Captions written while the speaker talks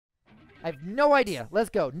I have no idea. Let's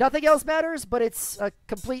go. Nothing else matters, but it's a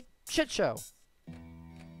complete shit show.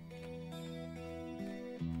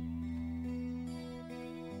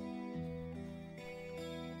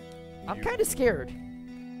 I'm kind of scared.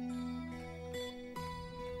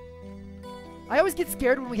 I always get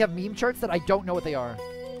scared when we have meme charts that I don't know what they are.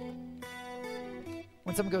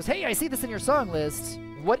 When someone goes, hey, I see this in your song list.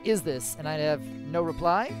 What is this? And I have no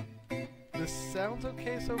reply. This sounds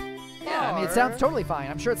okay so far. Yeah, I mean, it sounds totally fine.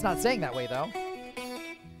 I'm sure it's not saying that way, though.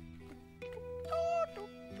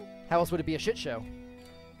 How else would it be a shit show?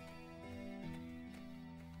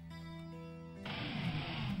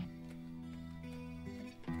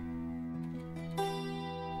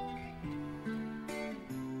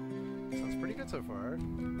 Sounds pretty good so far.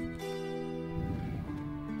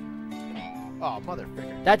 Oh,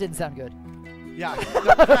 motherfucker. That didn't sound good. Yeah, no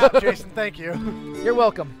crap, Jason, thank you. You're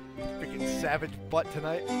welcome. Freaking savage butt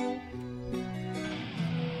tonight.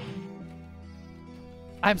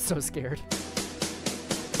 I'm so scared.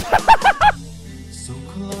 So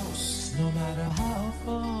close, no matter how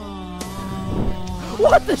far.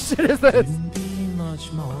 What the shit is this? Couldn't be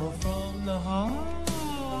much more from the heart.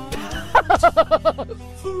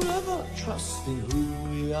 Forever trusting who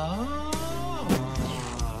we are,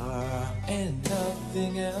 and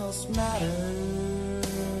nothing else matters.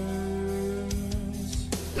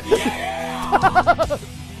 Yeah!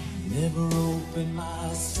 Never opened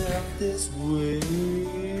myself this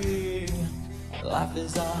way. Life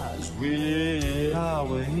is ours, we are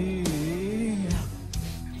we.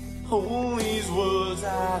 All these words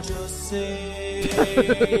I just say,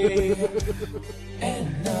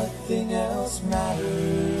 and nothing else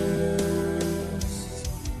matters.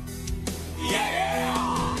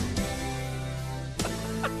 Yeah!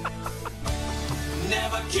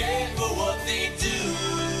 Never care for what they do.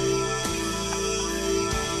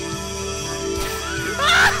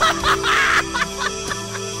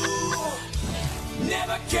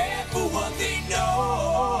 Never care for what they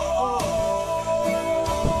know.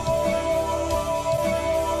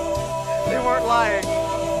 They weren't lying.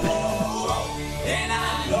 And I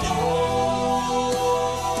know.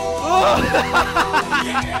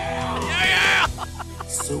 Yeah!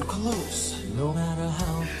 So close, no matter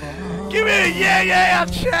how far. Give me a yeah,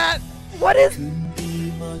 chat! What is... Couldn't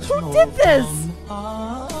be much Who more did this? from the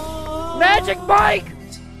heart. Magic Mike!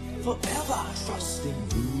 Forever trusting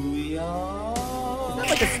who we are. Is that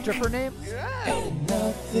like a stripper name? And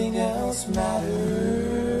nothing else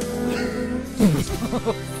matters.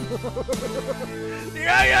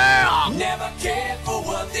 Yeah! Never care for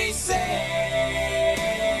what they say.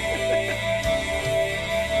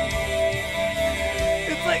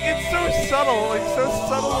 It's like, it's so subtle, like so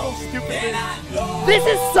subtle little stupid things. This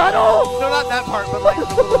is subtle? No, not that part, but like the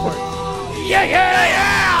little part.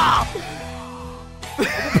 Yeah!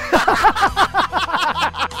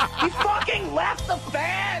 He fucking left the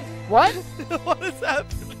fan! What? What is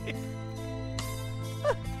happening?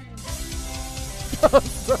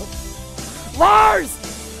 Lars!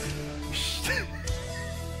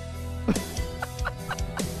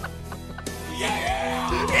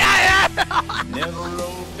 Yeah! Never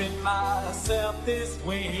opened myself this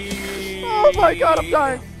way. Oh my god, I'm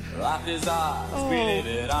dying. Life is ours, we live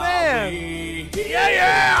it our man. way.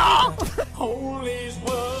 Yeah! All these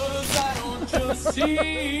words I don't just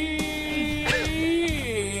see,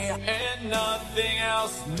 and nothing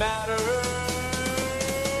else matters.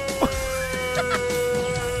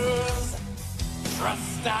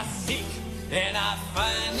 Trust I seek, and I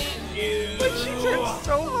find in you. But she turned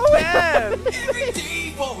so bad. Every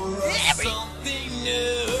day for us something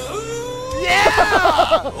new.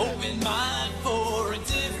 Yeah! Open mind for a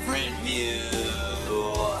different view,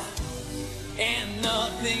 and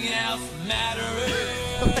nothing else matters.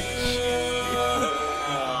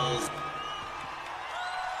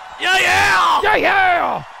 Yeah! Yeah!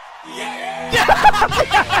 Yeah!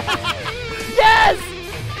 Yes!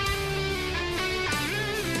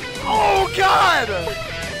 Oh god!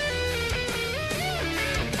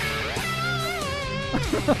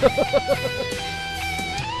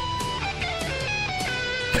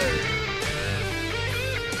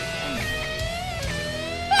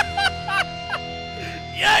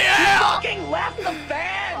 Yeah! Fucking left the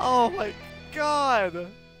fan! Oh my god!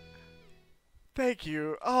 Thank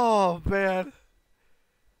you. Oh man.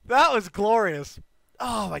 That was glorious.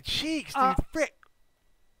 Oh, my cheeks, dude. Frick.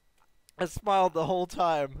 I smiled the whole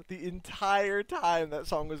time. The entire time that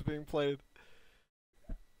song was being played.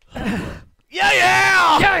 Yeah!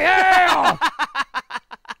 Yeah!